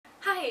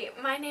Hi,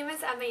 my name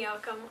is Emma.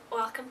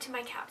 Welcome to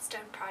my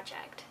capstone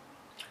project.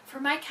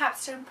 For my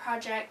capstone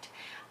project,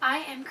 I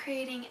am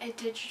creating a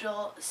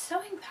digital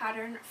sewing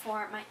pattern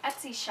for my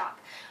Etsy shop,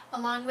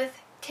 along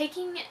with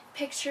taking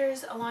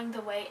pictures along the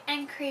way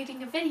and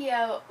creating a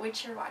video,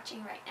 which you're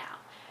watching right now.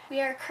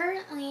 We are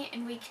currently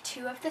in week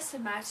 2 of the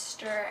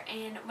semester,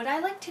 and what I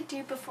like to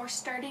do before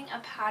starting a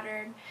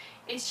pattern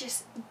is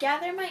just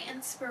gather my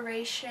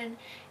inspiration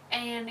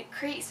and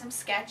create some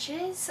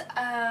sketches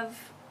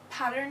of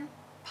pattern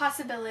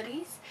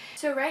possibilities.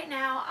 So right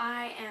now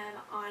I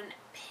am on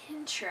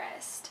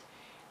Pinterest,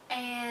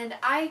 and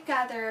I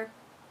gather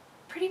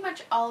pretty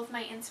much all of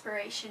my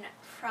inspiration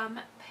from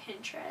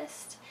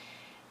Pinterest.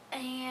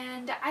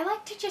 And I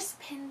like to just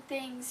pin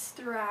things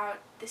throughout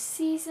the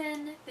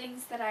season,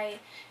 things that I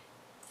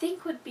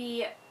think would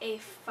be a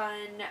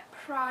fun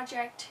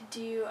project to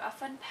do, a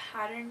fun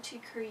pattern to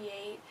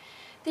create,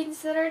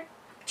 things that are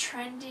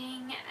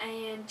trending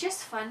and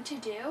just fun to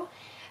do.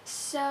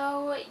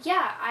 So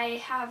yeah,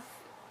 I have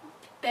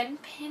been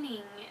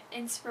pinning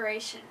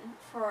inspiration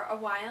for a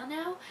while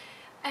now,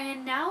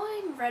 and now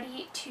I'm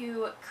ready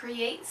to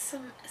create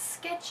some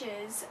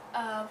sketches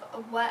of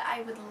what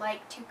I would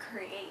like to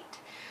create.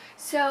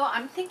 So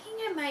I'm thinking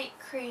I might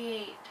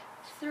create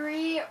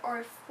 3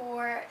 or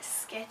 4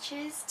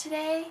 sketches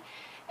today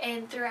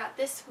and throughout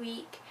this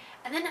week,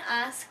 and then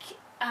ask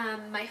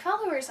my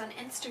followers on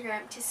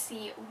Instagram to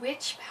see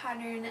which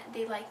pattern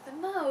they like the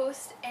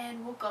most,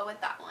 and we'll go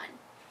with that one.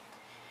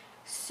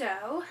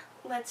 So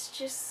let's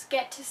just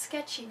get to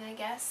sketching, I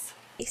guess.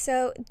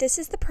 So this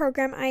is the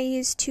program I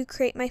use to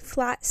create my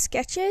flat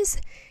sketches.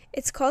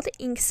 It's called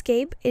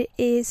Inkscape. It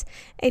is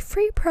a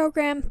free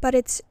program, but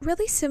it's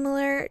really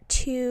similar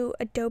to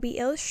Adobe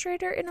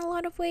Illustrator in a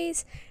lot of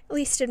ways, at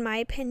least in my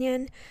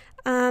opinion.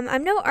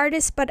 I'm no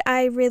artist, but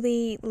I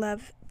really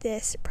love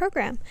this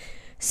program.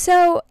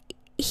 So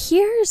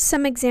here's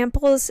some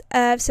examples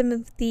of some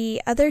of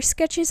the other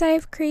sketches I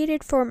have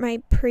created for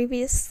my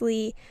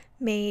previously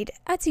made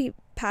Etsy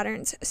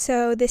patterns.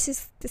 So this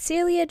is the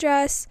Celia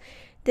dress,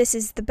 this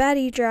is the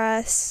Betty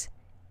dress,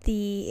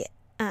 the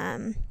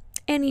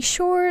Annie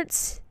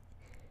shorts,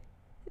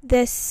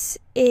 this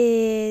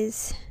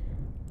is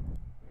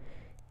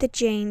the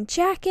Jane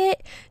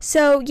jacket.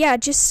 So yeah,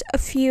 just a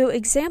few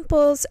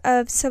examples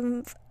of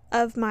some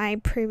of my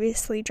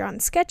previously drawn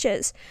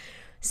sketches.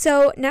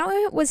 So now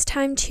it was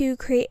time to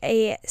create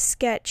a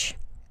sketch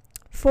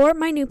for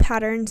my new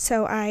pattern.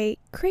 So I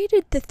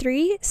created the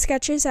 3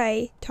 sketches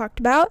I talked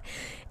about,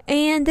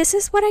 and this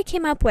is what I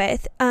came up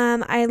with.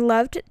 I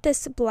loved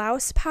this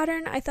blouse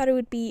pattern. I thought it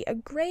would be a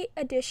great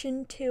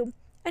addition to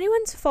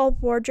anyone's fall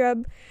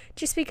wardrobe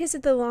just because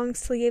of the long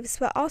sleeves,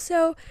 but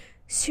also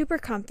super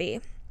comfy.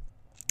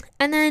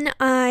 And then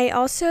I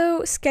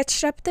also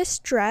sketched up this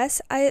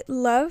dress. I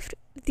loved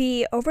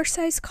the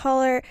oversized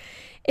collar.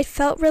 It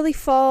felt really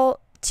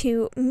fall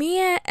to me,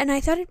 and I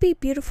thought it'd be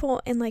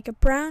beautiful in like a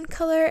brown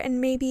color and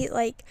maybe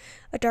like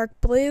a dark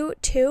blue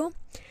too.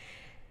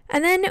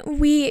 And then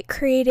we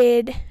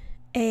created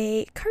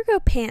a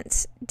cargo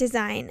pants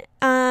design.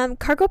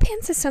 Cargo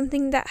pants is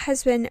something that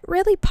has been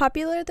really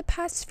popular the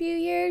past few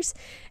years,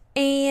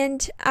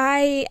 and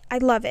I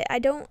love it. I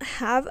don't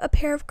have a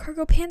pair of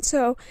cargo pants,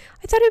 so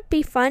I thought it'd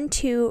be fun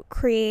to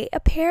create a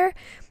pair.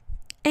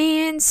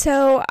 And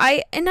so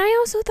I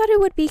also thought it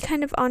would be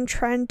kind of on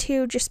trend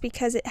too, just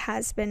because it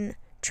has been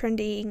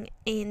trending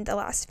in the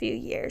last few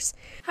years.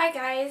 Hi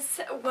guys,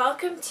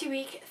 welcome to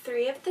week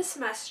 3 of the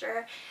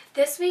semester.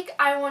 This week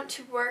I want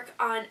to work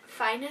on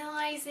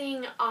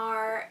finalizing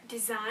our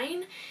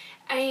design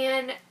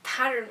and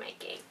pattern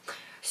making.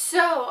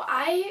 So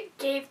I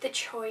gave the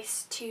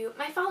choice to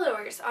my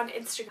followers on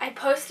Instagram. I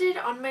posted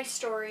on my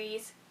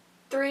stories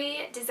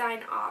 3 design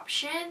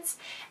options,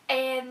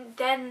 and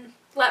then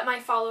let my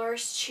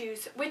followers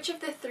choose which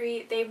of the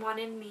 3 they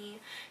wanted me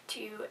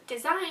to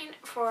design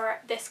for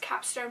this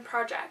capstone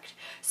project.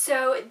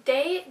 So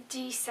they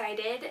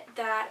decided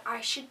that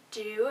I should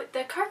do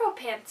the cargo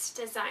pants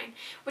design,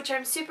 which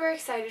I'm super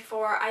excited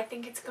for. I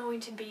think it's going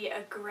to be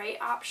a great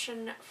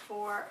option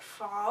for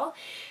fall.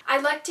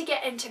 I'd like to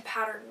get into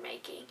pattern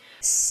making.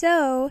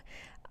 So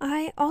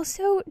I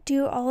also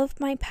do all of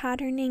my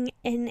patterning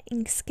in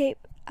Inkscape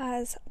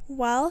as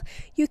well.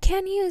 You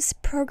can use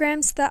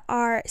programs that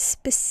are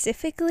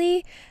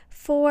specifically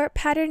for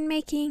pattern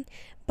making,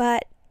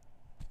 but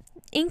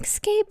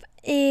Inkscape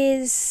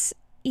is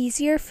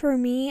easier for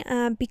me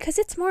because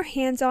it's more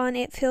hands-on.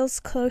 It feels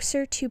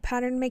closer to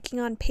pattern making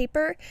on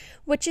paper,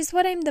 which is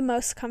what I'm the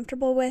most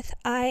comfortable with.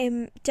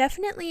 I'm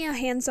definitely a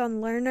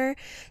hands-on learner,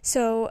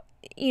 so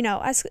you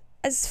know,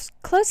 as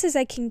close as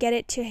I can get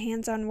it to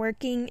hands-on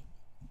working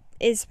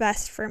is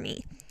best for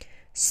me.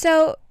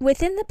 So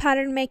within the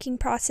pattern making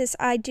process,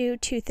 I do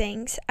 2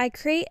 things. I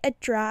create a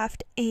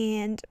draft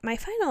and my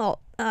final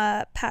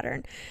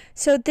pattern.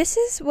 So this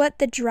is what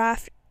the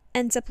draft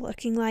ends up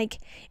looking like.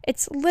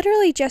 It's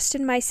literally just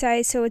in my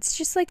size, so it's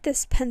just like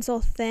this pencil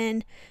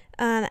thin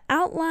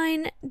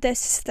outline.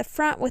 This is the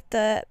front with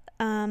the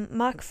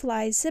mock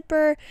fly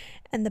zipper,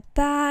 and the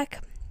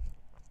back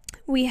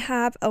we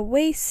have a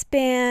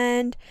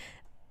waistband,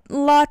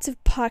 lots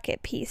of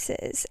pocket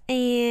pieces,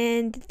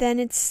 and then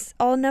it's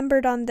all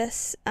numbered on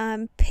this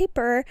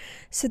paper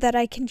so that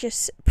I can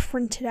just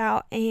print it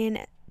out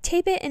and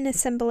tape it and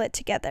assemble it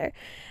together.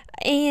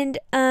 And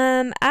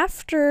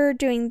after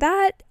doing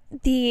that,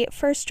 the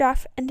first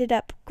draft ended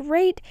up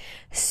great,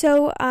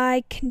 so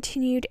I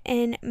continued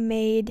and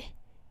made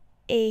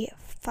a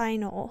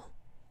final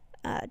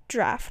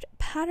draft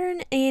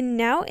pattern, and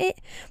now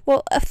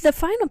the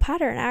final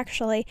pattern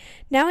actually,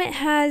 now it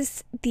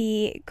has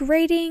the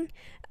grading.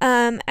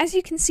 As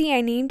you can see,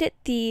 I named it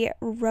the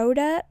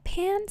Rhoda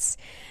Pants.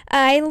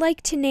 I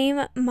like to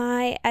name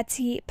my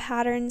Etsy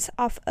patterns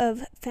off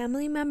of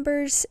family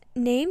members'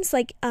 names,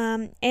 like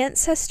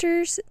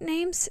ancestors'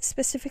 names,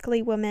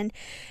 specifically women.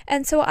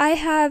 And so I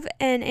have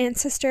an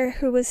ancestor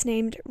who was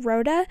named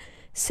Rhoda,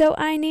 so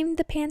I named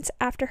the pants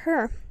after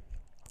her.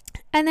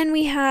 And then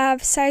we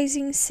have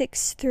sizing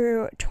 6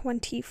 through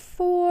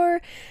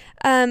 24.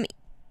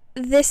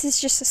 This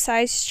is just a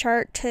size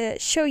chart to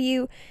show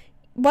you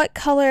what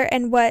color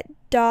and what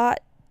dot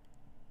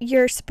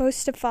you're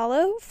supposed to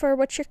follow for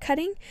what you're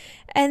cutting.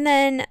 And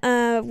then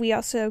we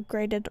also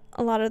graded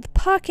a lot of the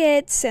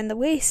pockets and the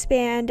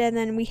waistband, and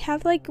then we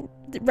have like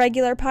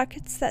regular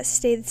pockets that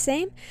stay the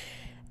same,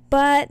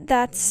 but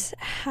that's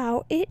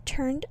how it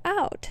turned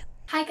out.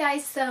 Hi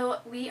guys, so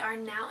we are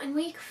now in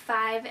week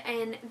 5,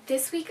 and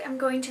this week I'm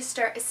going to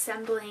start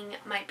assembling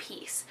my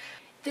piece.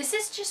 This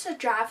is just a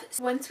draft.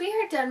 Once we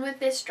are done with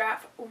this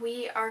draft,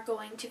 we are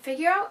going to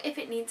figure out if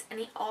it needs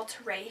any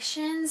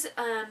alterations,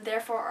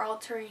 therefore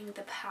altering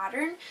the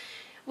pattern.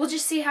 We'll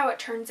just see how it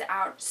turns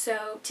out.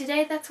 So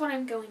today that's what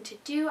I'm going to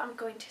do. I'm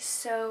going to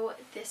sew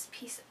this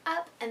piece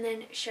up and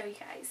then show you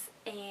guys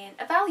and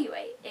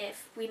evaluate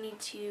if we need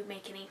to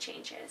make any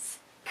changes.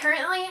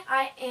 Currently,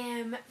 I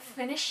am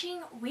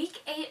finishing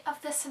week 8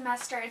 of the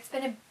semester. It's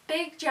been a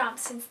big jump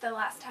since the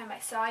last time I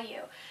saw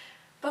you,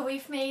 but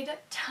we've made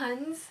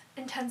tons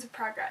and tons of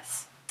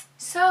progress.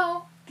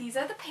 So these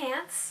are the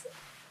pants.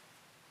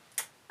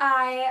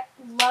 I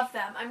love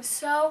them. I'm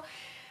so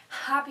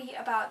happy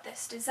about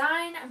this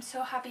design. I'm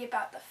so happy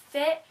about the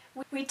fit.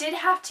 We did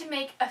have to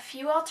make a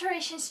few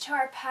alterations to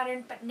our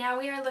pattern, but now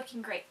we are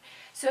looking great.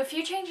 So a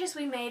few changes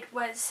we made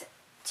was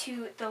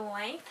to the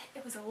length.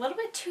 It was a little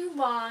bit too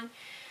long.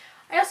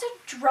 I also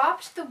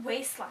dropped the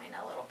waistline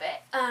a little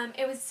bit.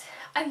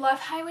 I love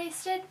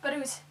high-waisted, but it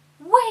was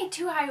way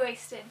too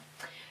high-waisted.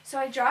 So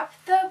I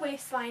dropped the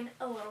waistline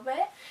a little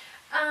bit.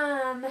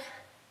 I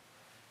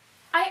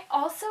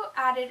also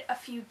added a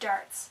few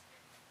darts.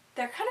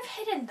 They're kind of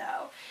hidden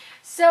though.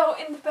 So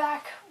in the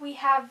back we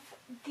have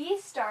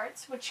these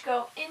darts which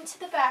go into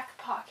the back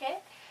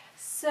pocket.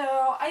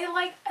 So I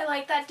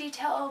like that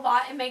detail a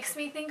lot. It makes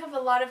me think of a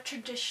lot of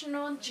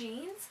traditional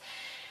jeans.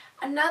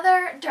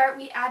 Another dart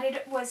we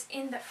added was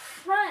in the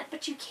front,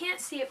 but you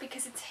can't see it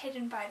because it's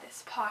hidden by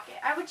this pocket.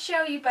 I would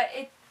show you, but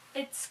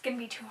it's going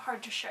to be too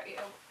hard to show you.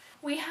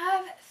 We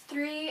have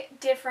 3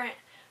 different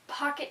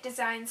pocket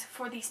designs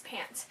for these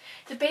pants.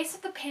 The base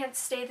of the pants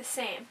stay the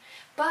same,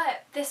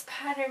 but this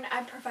pattern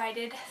I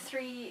provided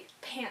 3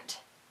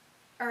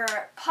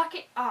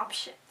 pocket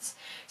options.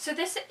 So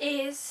this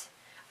is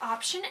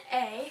option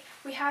A.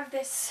 We have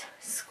this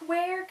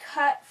square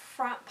cut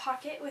front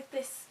pocket with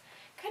this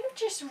kind of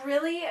just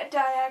really a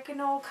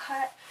diagonal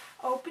cut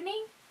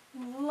opening.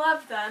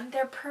 Love them.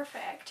 They're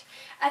perfect.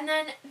 And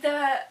then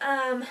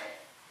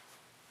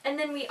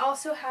we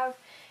also have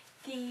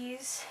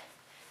these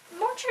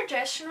more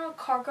traditional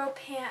cargo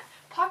pant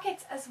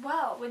pockets as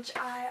well, which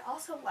I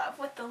also love,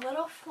 with the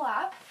little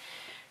flap.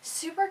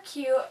 Super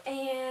cute,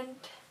 and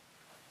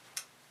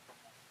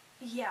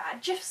yeah,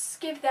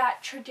 just give that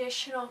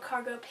traditional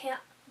cargo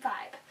pant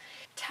vibe.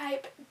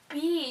 Type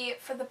B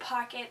for the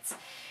pockets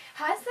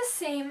has the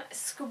same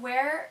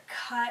square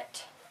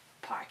cut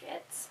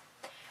pockets,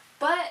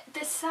 but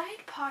the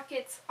side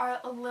pockets are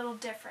a little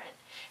different.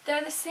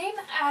 They're the same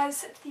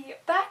as the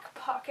back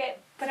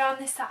pocket, but on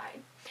the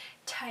side.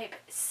 Type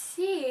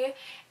C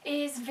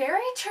is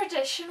very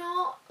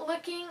traditional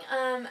looking.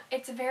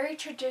 It's a very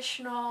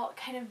traditional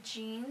kind of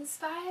jeans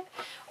vibe,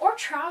 or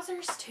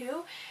trousers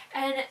too,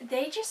 and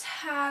they just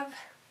have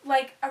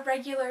like a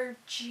regular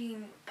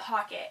jean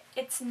pocket.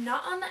 It's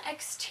not on the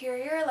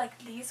exterior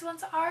like these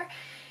ones are.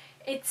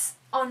 It's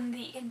on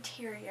the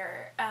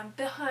interior,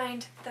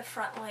 behind the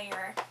front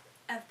layer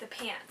of the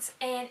pants,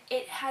 and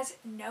it has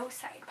no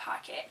side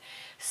pocket.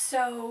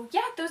 So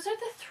yeah, those are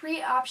the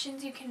 3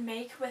 options you can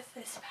make with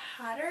this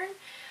pattern.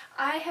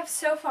 I have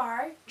so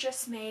far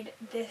just made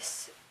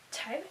this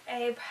type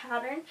A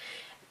pattern.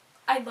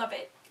 I love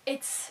it.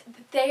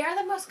 They are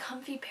the most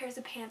comfy pairs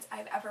of pants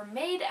I've ever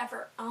made,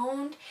 ever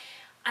owned.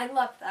 I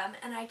love them,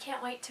 and I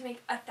can't wait to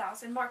make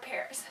 1,000 more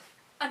pairs.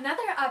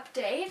 Another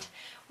update,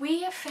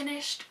 we have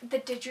finished the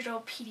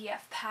digital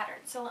PDF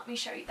pattern, so let me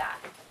show you that.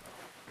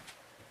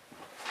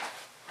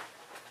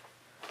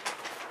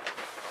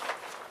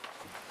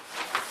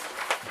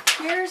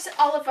 Here's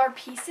all of our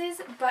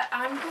pieces, but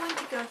I'm going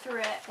to go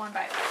through it one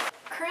by one.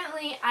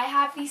 Currently, I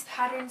have these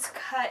patterns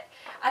cut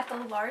at the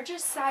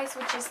largest size,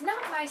 which is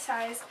not my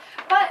size,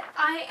 but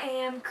I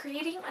am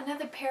creating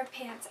another pair of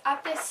pants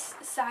at this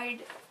size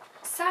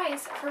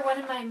for one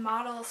of my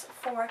models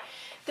for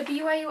the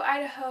BYU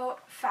Idaho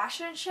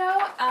fashion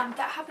show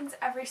that happens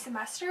every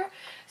semester.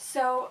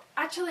 So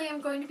actually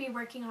I'm going to be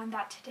working on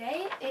that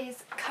today,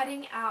 is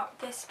cutting out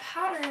this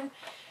pattern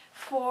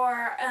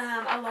for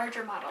a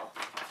larger model.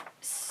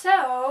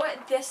 So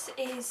this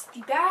is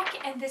the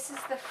back and this is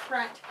the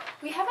front.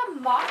 We have a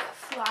mock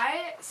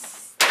fly.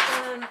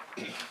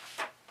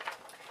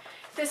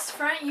 This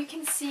front, you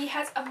can see,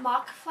 has a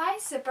mock fly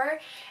zipper.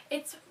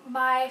 It's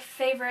my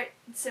favorite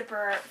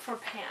zipper for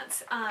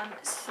pants.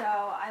 So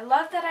I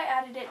love that I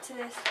added it to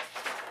this.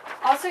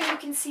 Also, you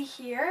can see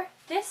here,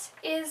 this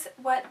is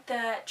what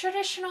the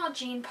traditional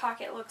jean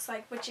pocket looks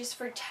like, which is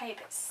for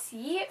type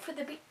C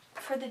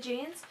for the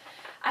jeans.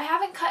 I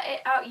haven't cut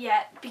it out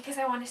yet because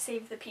I want to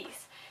save the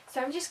piece.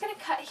 So I'm just going to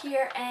cut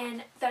here,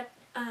 and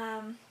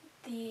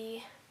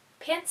the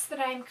pants that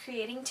I'm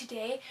creating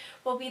today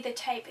will be the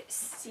type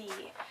C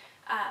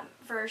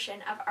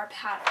version of our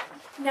pattern.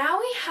 Now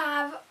we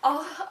have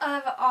all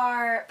of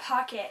our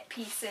pocket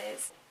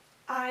pieces.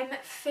 I'm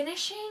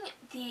finishing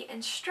the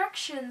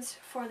instructions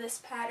for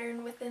this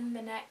pattern within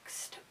the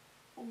next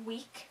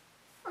week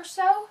or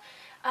so.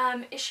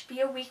 It should be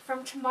a week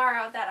from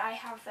tomorrow that I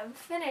have them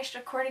finished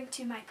according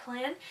to my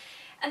plan,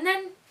 and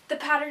then the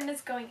pattern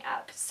is going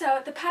up.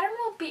 So the pattern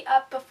will be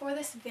up before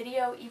this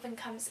video even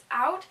comes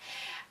out,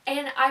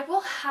 and I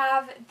will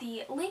have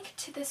the link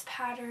to this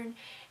pattern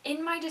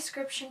in my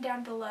description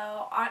down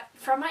below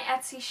from my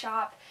Etsy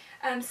shop.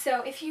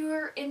 So if you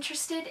are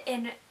interested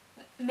in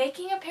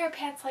making a pair of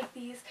pants like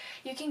these,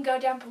 you can go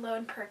down below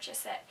and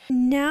purchase it.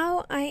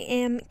 Now I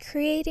am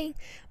creating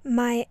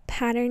my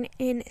pattern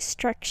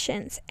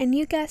instructions, and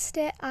you guessed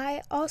it,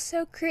 I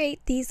also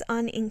create these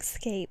on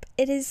Inkscape.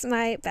 It is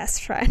my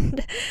best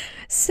friend.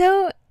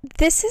 So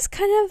this is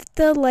kind of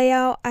the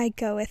layout I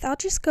go with. I'll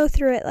just go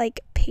through it like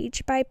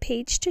page by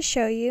page to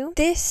show you.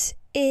 This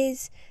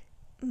is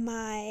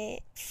my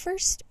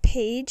first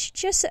page,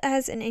 just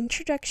as an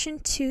introduction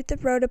to the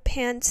Rhoda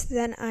pants.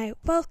 Then I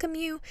welcome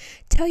you,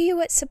 tell you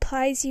what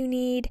supplies you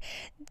need.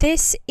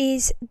 This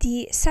is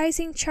the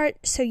sizing chart,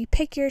 so you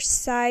pick your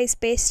size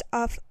based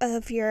off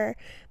of your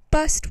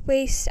bust,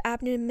 waist,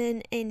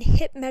 abdomen, and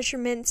hip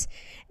measurements,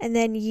 and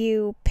then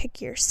you pick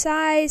your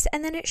size,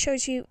 and then it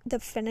shows you the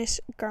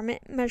finished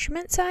garment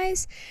measurement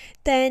size.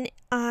 Then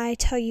I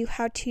tell you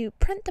how to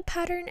print the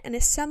pattern and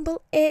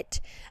assemble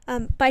it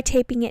by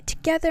taping it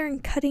together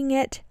and cutting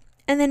it,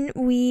 and then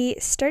we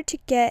start to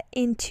get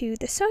into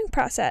the sewing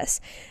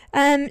process.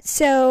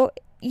 So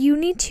you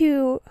need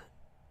to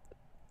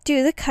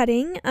do the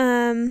cutting,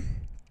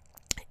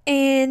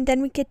 and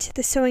then we get to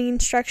the sewing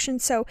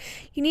instructions. So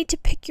you need to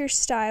pick your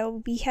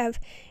style. We have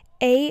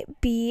A,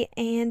 B,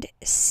 and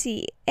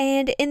C.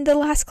 And in the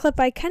last clip,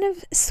 I kind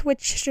of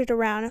switched it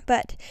around,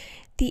 but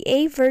the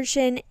A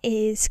version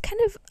is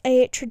kind of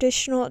a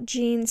traditional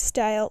jean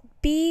style.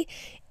 B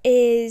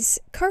is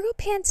cargo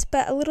pants,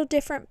 but a little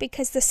different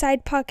because the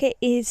side pocket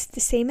is the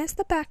same as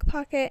the back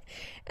pocket.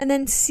 And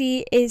then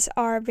C is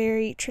our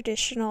very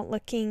traditional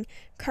looking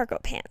cargo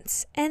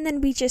pants. And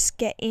then we just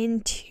get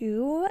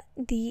into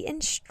the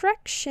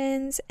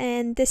instructions,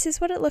 and this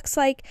is what it looks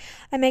like.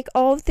 I make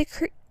all of the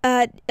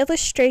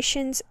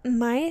illustrations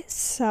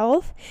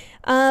myself,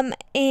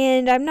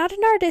 and I'm not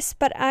an artist,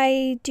 but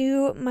I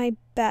do my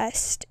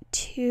best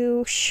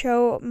to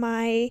show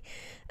my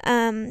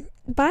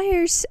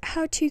buyers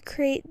how to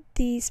create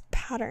these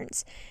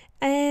patterns.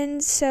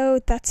 And so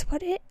that's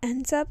what it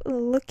ends up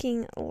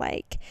looking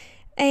like.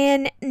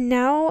 And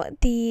now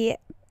the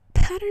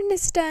pattern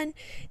is done,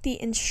 the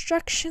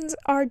instructions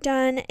are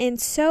done, and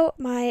so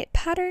my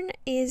pattern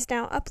is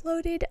now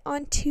uploaded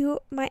onto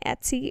my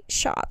Etsy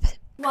shop.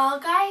 Well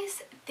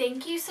guys,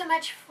 thank you so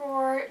much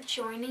for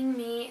joining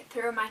me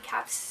through my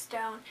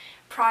capstone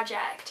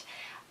project.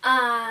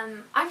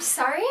 I'm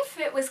sorry if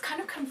it was kind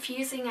of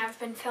confusing. I've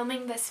been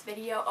filming this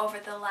video over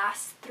the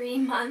last 3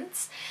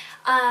 months,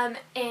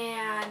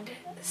 and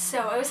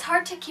so it was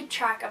hard to keep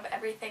track of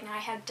everything I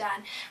had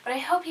done, but I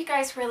hope you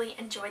guys really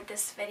enjoyed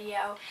this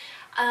video.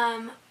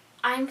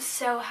 I'm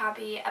so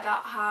happy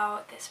about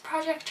how this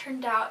project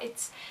turned out.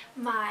 It's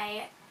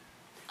my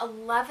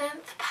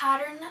 11th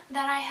pattern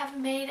that I have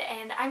made,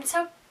 and I'm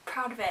so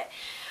proud of it.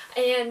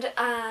 And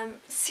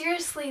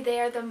seriously, they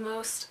are the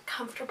most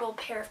comfortable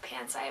pair of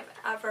pants I've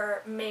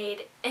ever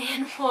made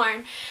and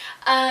worn,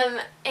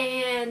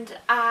 and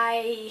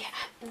I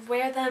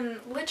wear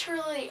them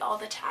literally all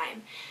the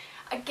time.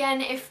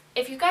 Again,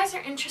 if you guys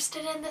are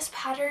interested in this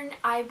pattern,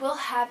 I will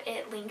have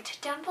it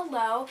linked down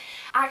below.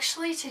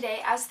 Actually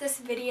today, as this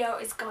video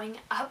is going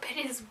up,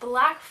 it is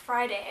Black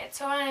Friday,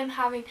 so I am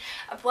having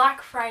a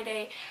Black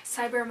Friday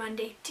Cyber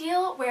Monday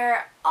deal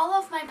where all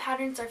of my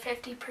patterns are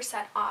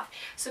 50% off.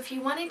 So if you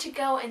wanted to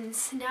go and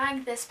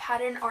snag this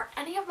pattern or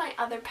any of my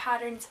other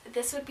patterns,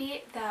 this would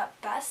be the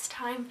best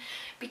time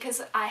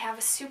because I have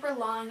a super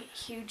long,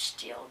 huge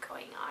deal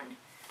going on.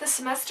 The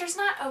semester's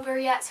not over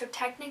yet, so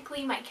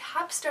technically my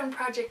capstone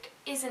project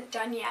isn't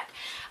done yet.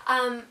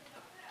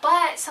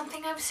 But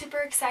something I'm super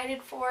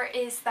excited for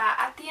is that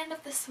at the end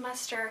of the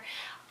semester,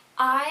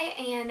 I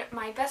and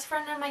my best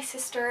friend and my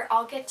sister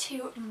all get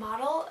to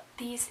model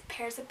these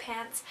pairs of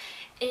pants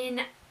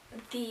in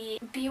the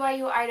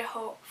BYU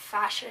Idaho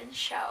fashion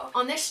show.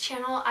 On this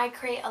channel, I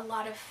create a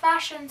lot of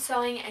fashion,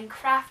 sewing, and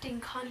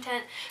crafting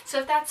content, so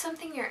if that's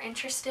something you're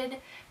interested,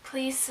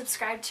 please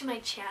subscribe to my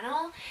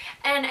channel.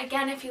 And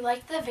again, if you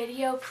liked the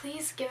video,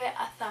 please give it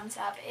a thumbs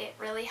up. It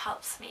really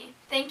helps me.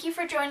 Thank you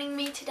for joining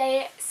me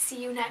today.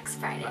 See you next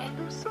Friday.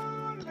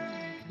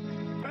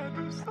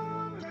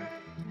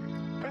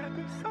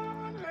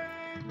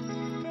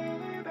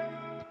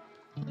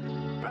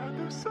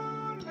 So